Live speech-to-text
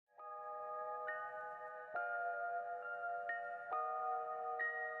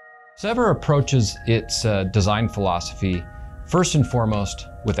SEVR approaches its design philosophy first and foremost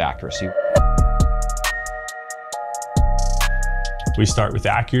with accuracy. We start with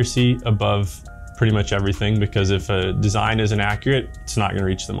accuracy above pretty much everything, because if a design isn't accurate, it's not going to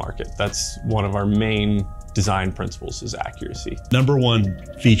reach the market. That's one of our main design principles, is accuracy. Number one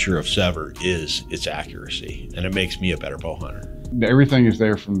feature of SEVR is its accuracy, and it makes me a better bow hunter. Everything is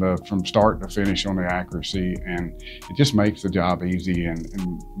there from start to finish on the accuracy, and it just makes the job easy and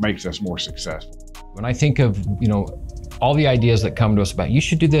makes us more successful. When I think of, all the ideas that come to us about, you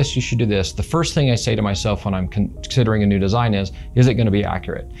should do this, you should do this, the first thing I say to myself when I'm considering a new design is it going to be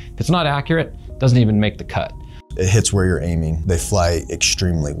accurate? If it's not accurate, it doesn't even make the cut. It hits where you're aiming. They fly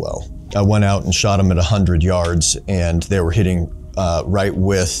extremely well. I went out and shot them at 100 yards, and they were hitting right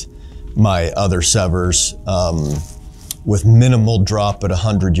with my other SEVRs with minimal drop at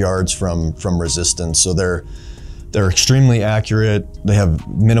 100 yards from resistance. So they're extremely accurate. They have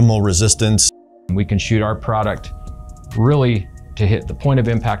minimal resistance. We can shoot our product really to hit the point of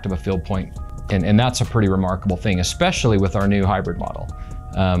impact of a field point. And that's a pretty remarkable thing, especially with our new hybrid model.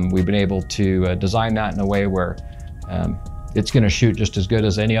 We've been able to design that in a way where it's going to shoot just as good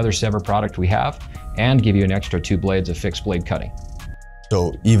as any other SEVR product we have, and give you an extra 2 blades of fixed blade cutting.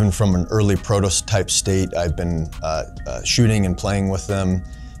 So even from an early prototype state, I've been shooting and playing with them,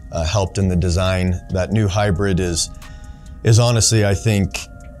 helped in the design. That new hybrid is honestly, I think,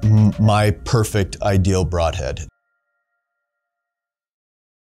 my perfect ideal broadhead.